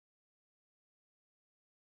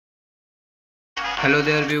Hello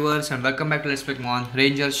there viewers and welcome back to Let's Play Pokemon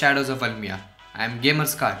Ranger Shadows of Almia. I am Gamer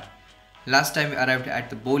Scar. Last time we arrived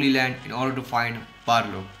at the Boyleland in order to find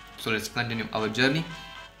Barlow. So let's continue our journey.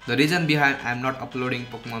 The reason behind I am not uploading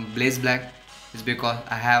Pokemon Blaze Black is because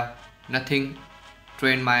I have nothing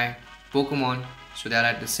trained my Pokemon, so they are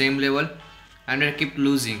at the same level and I keep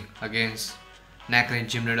losing against Nacrin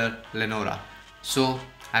Gym Leader Lenora. So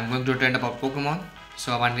I am going to train up our Pokemon.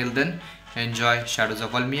 So until then, enjoy Shadows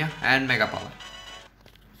of Almia and Mega Power.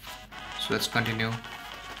 So let's continue.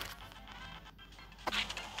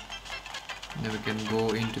 Now we can go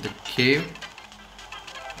into the cave.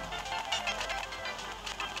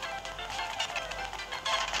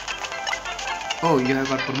 Oh, you have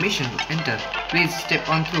got permission to enter. Please step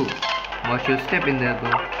on through. Watch your step in there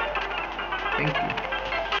though. Thank you.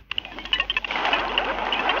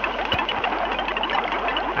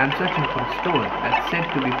 I'm searching for a stone that's said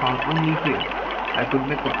to be found only here. I could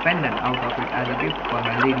make a pendant out of it as a gift for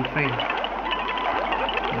my lady friend.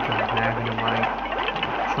 Which I have in my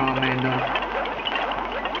Charmander.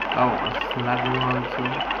 Oh, a Sluggo also.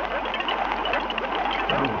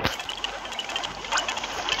 Oh.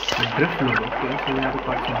 A Drifloon, okay, so we have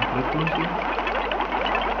got some Drifloons here.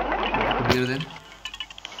 Let's go here then.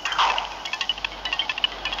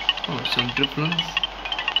 Oh, some Drifloons.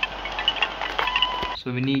 So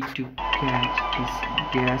we need to catch this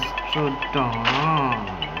Gastrodon.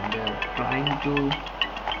 They're trying to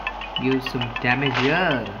give some damage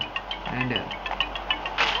here. And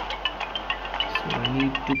so I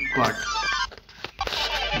need to cut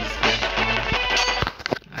this Gastrodon.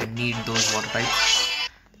 I need those water types.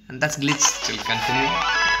 And that's glitch still continuing.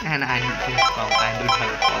 And I don't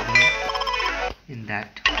have a problem in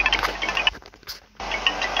that.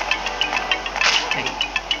 Hey,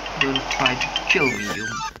 don't try to kill me, you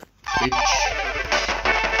bitch.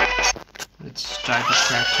 Let's try to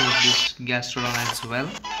capture this Gastrodon as well.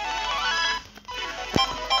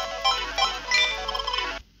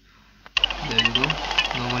 There you go.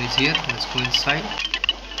 No one is here. Let's go inside.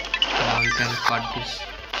 Now we can cut this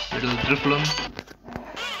little Drifloon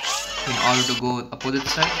in order to go opposite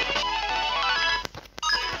side.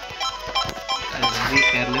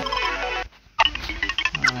 Airlift.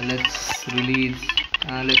 Let's release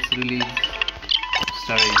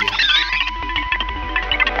Staragio.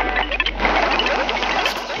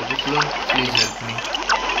 So Drifloon, please help me.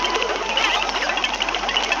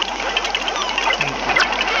 Thank you.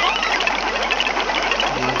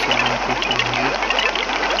 We also want to put one here.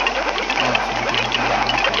 Oh, so we can jump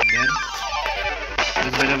down from there.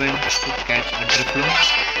 It's better way to catch a Drifloon.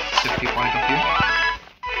 Safety point of view.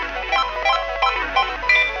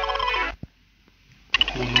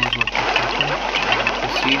 Who knows what will happen? I will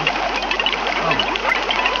proceed. Oh,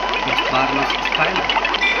 it's Barlow's styler.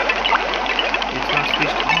 It's not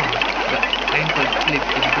switched on. The ankle clip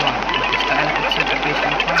is gone, but the styler itself appears to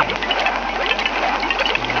be fine.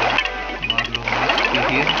 So Barlow must be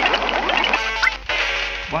here.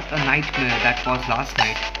 What a nightmare that was last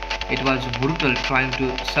night. It was brutal trying to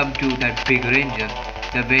subdue that big ranger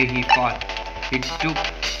the way he fought. It took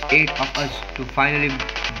 8 of us to finally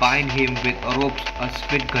bind him with ropes, a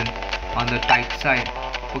split gun on the tight side.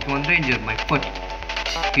 Pokemon Ranger, my foot.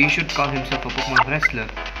 He should call himself a Pokemon wrestler.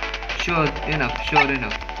 Sure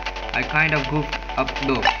enough. I kind of goofed up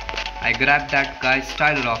though. I grabbed that guy's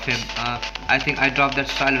styler off him. I think I dropped that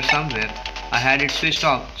styler somewhere. I had it switched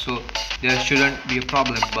off, so there shouldn't be a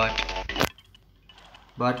problem,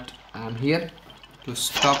 but I'm here to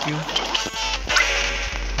stop you.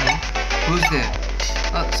 Huh? Who's there?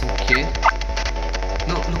 Oh, some kid.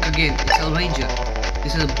 No, look again. It's a ranger.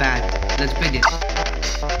 This is bad. Let's beat it.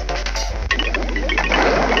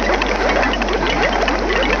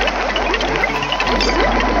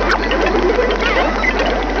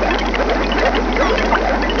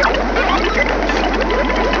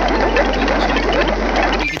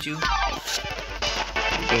 Pikachu.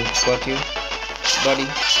 Got you, buddy.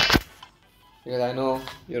 Because I know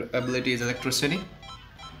your ability is electricity.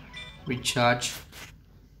 Recharge.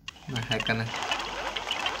 How can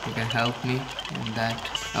you can help me in that?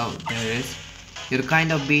 Oh, there it is. You're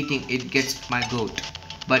kind of beating it gets my goat.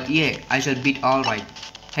 But yeah, I shall beat alright.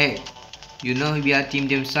 Hey, you know we are Team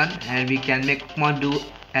Dimson and we can make Pokemon do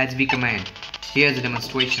as we command. Here's a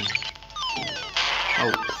demonstration.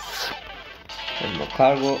 Oh. A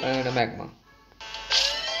cargo and a magma.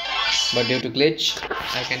 But due to glitch,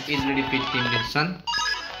 I can easily defeat Team Dimson.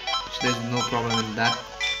 So there's no problem in that.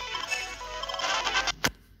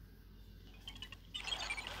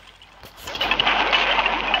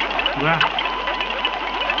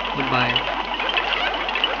 Goodbye.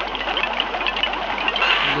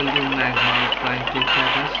 Will be magma trying to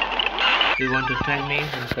attack us. Do you want to tag me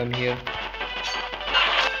and come here?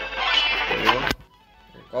 There you go.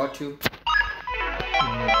 I got you.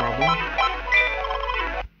 No problem.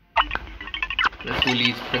 Let's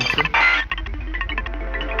release pencil.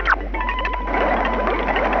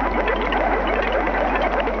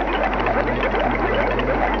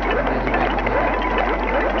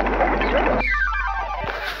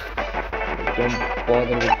 Don't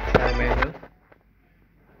bother with time angle.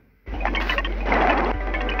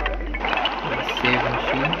 Save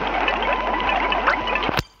machine.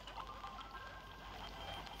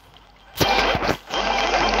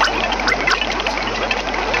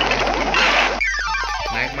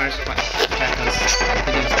 Nightmares tackles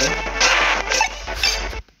continuously.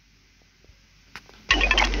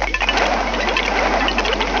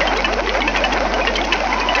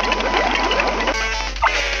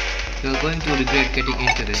 You are going to regret getting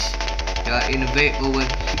into this. You are in way over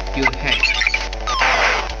your head.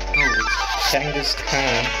 Oh, it's sang this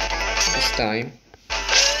time.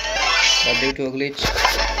 But due to a glitch,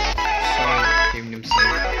 sorry, named himself.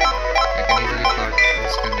 I can easily card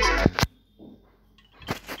this kind of stuff.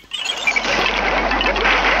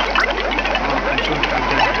 Oh, I shouldn't have done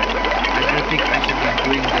that. I don't think I should be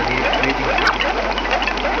doing the rating card.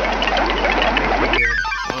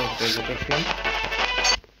 Oh, there's a difference.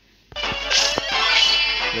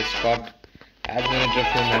 Let's cut as many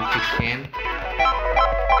different as we can.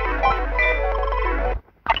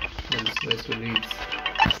 Let's release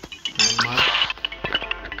landmark.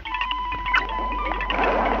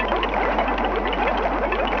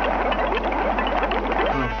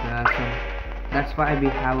 That's why we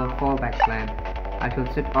have a fallback plan. I shall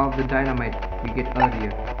set off the dynamite we get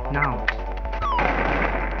earlier. Now.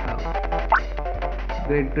 Oh.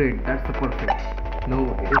 Great, that's the perfect.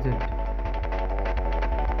 No, it isn't.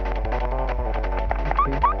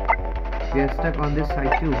 Okay. We are stuck on this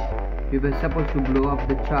side too. We were supposed to blow up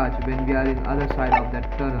the charge when we are in other side of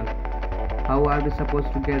that tunnel. How are we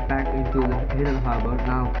supposed to get back into the hidden harbor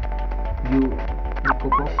now? You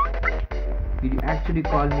Ninkopop? Did you actually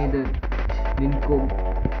call me the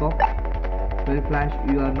Ninkopop? Well, Flash,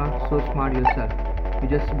 you are not so smart yourself. You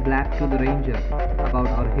just blabbed to the ranger about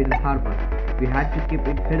our hidden harbor. We had to keep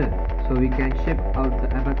it hidden so we can ship out the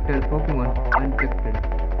affected Pokemon undetected.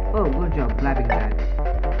 Oh, good job blabbing that.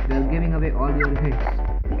 We are giving away all your hints.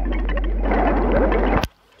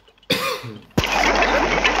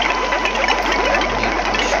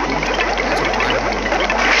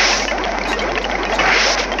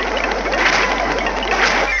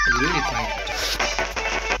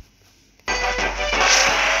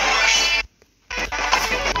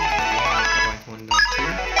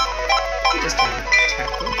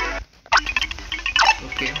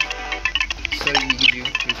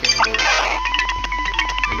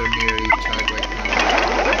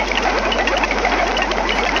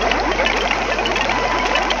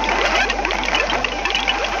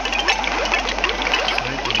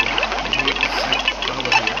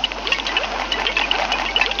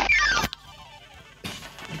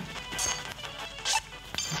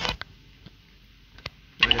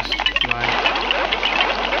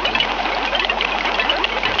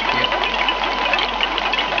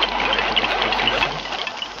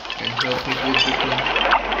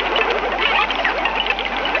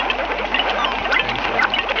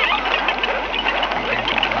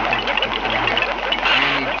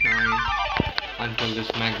 Until this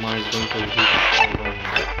magma is going to reach over.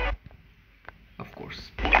 Of course.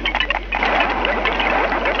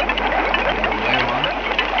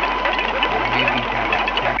 Maybe have a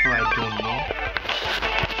tackle, I don't know.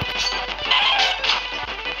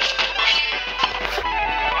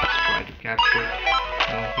 Let's try to capture it.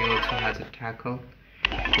 No, he also has a tackle.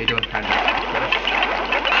 They don't have that.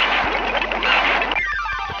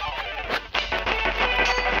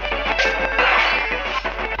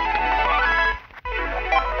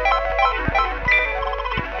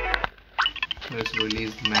 Let's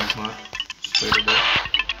release the magma straight away.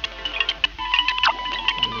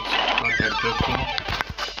 Let's cut that drifting.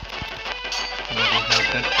 Now we have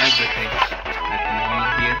done everything that we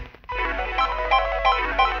need here.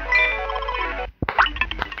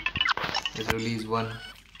 Let's release one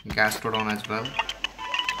Gastrodon as well.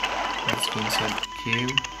 Let's go inside the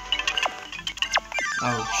cave.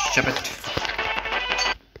 Oh, shove it.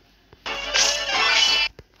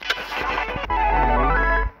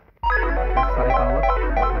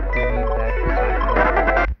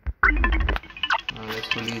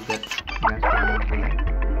 Release that gas bomb.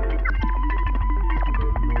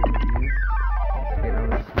 Let's get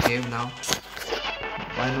out of the cave now.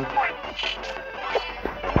 Why not?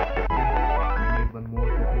 We need one more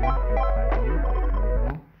Pokemon. Let's try to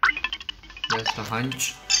Just a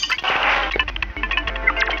hunch.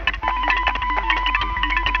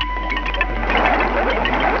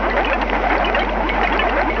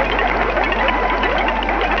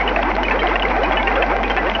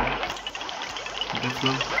 This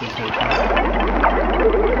one is helping.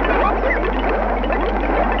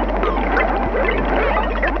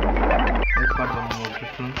 Let's got one more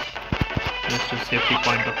difference. Just a safety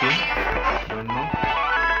point of view. Don't know.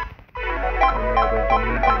 And we are going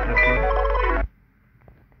to meet that difference.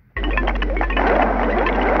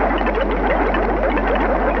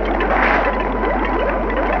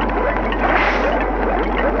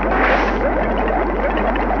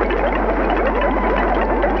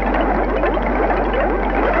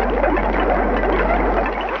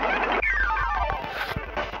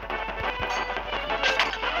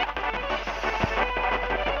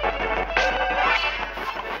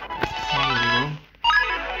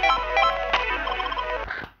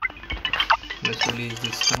 Let's release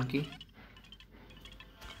this monkey.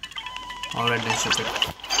 Alright then, stupid.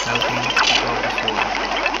 Help me to drop this wall.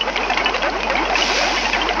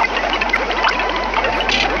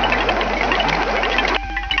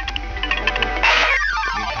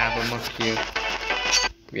 We have a monkey here.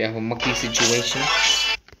 We have a monkey situation.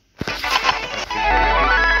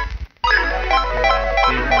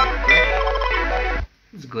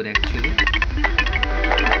 It's good actually. Be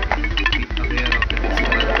aware of it as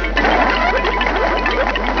well.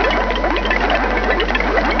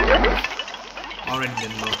 Alright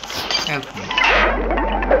then, Lord, help me.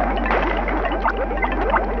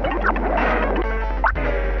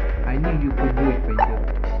 I knew you could do it, Ranger.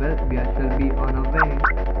 Well, we shall be on our way.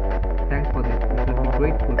 Thanks for this. We should be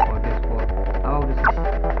grateful for this. For how this is.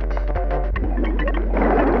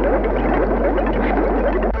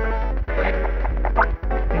 Hey,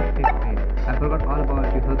 I forgot all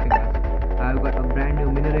about you helping us. I've got a brand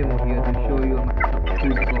new mineral here to show you my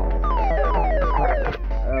huge box.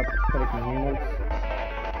 Correct me,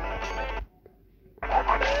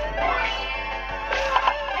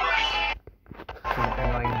 some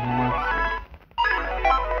annoying humans.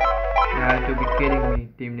 You have to be kidding me,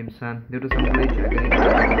 Team Nimsan. Due to some glitch, I can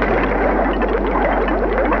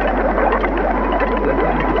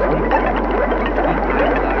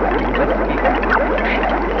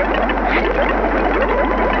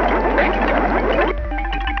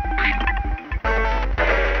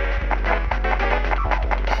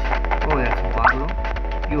Oh, that's Barlow.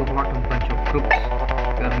 You rotten bunch of crooks.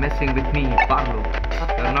 You are messing with me, Barlow.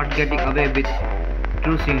 You are not getting away with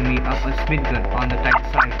trucing me up a Smith gun on the tight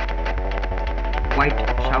side. Quite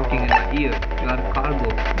shouting in my ear. You are cargo.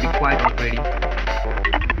 Be quiet already. So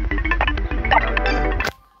we have to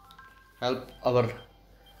help our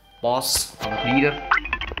boss, our leader.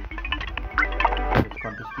 It's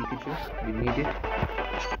got this Pikachu. We need it.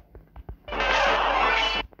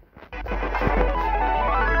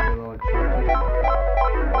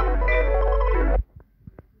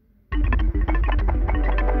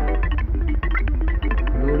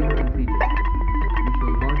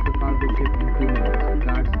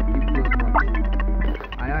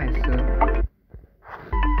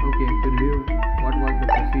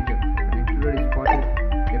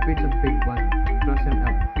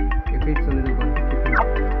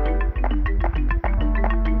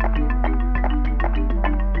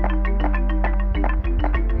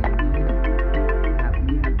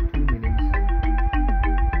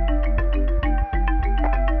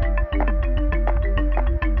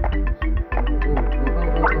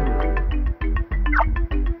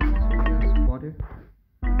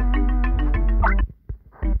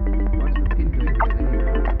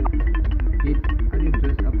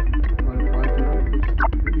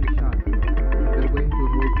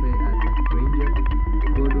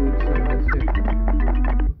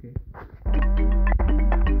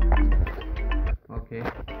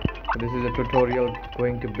 This is a tutorial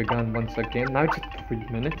going to begin once again. Now it's 3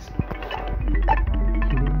 minutes.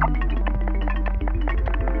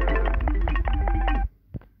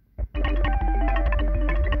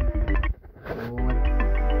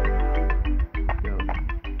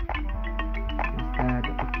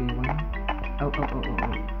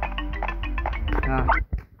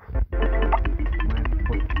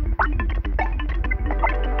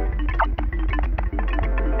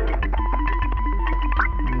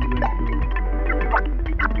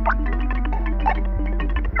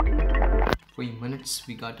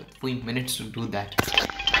 We got 3 minutes to do that.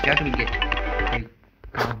 How do we get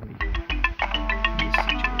calmly in this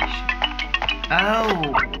situation?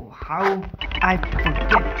 Oh, how I forget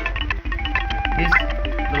this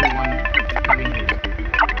little one coming here.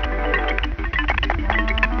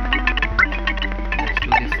 Let's do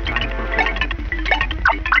this time perfectly.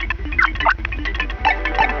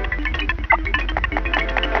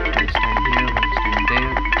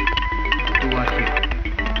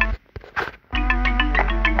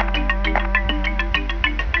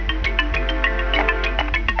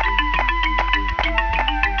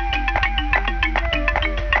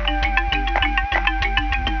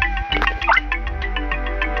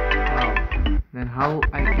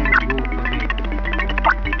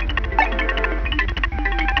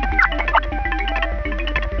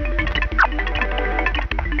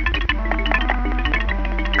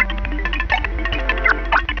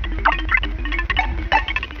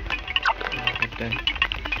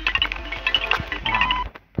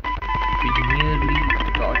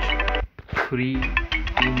 3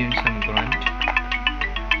 unions and grunt,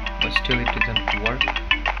 but still it doesn't work.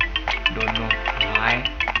 Don't know why.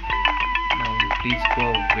 Now please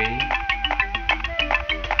go away.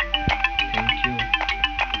 Thank you.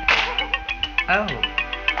 Oh,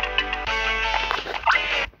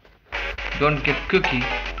 don't get cookie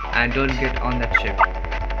and don't get on that ship.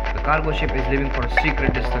 The cargo ship is leaving for a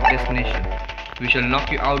secret destination. We shall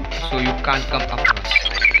knock you out so you can't come after us.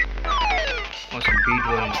 Also,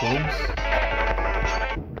 Beetle and Holmes.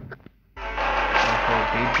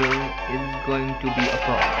 Beetle is going to be a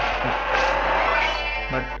problem,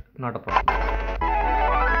 but not a problem.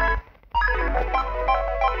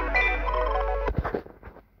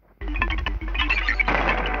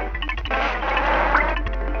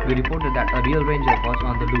 We reported that a real ranger was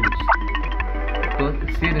on the loose.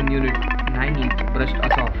 Syrian Unit 9 leads brushed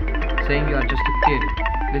us off, saying you are just a kid.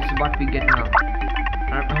 This is what we get now.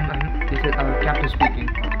 This is our captain speaking.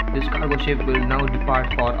 This cargo ship will now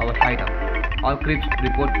depart for our hideout. All creeps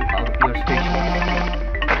report to your station.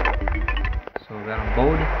 So we are on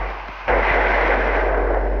board.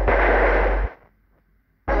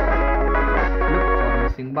 Look for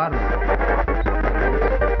missing Barlow.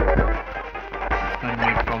 Let's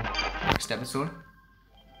continue from next episode.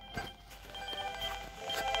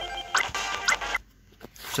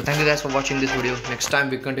 So thank you guys for watching this video. Next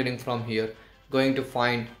time we're continuing from here, going to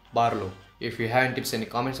find Barlow. If you have any tips, any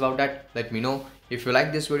comments about that, let me know. If you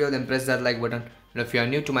like this video, then press that like button. And if you are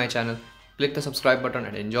new to my channel, click the subscribe button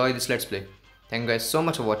and enjoy this let's play. Thank you guys so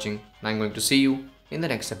much for watching, and I'm going to see you in the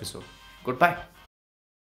next episode. Goodbye.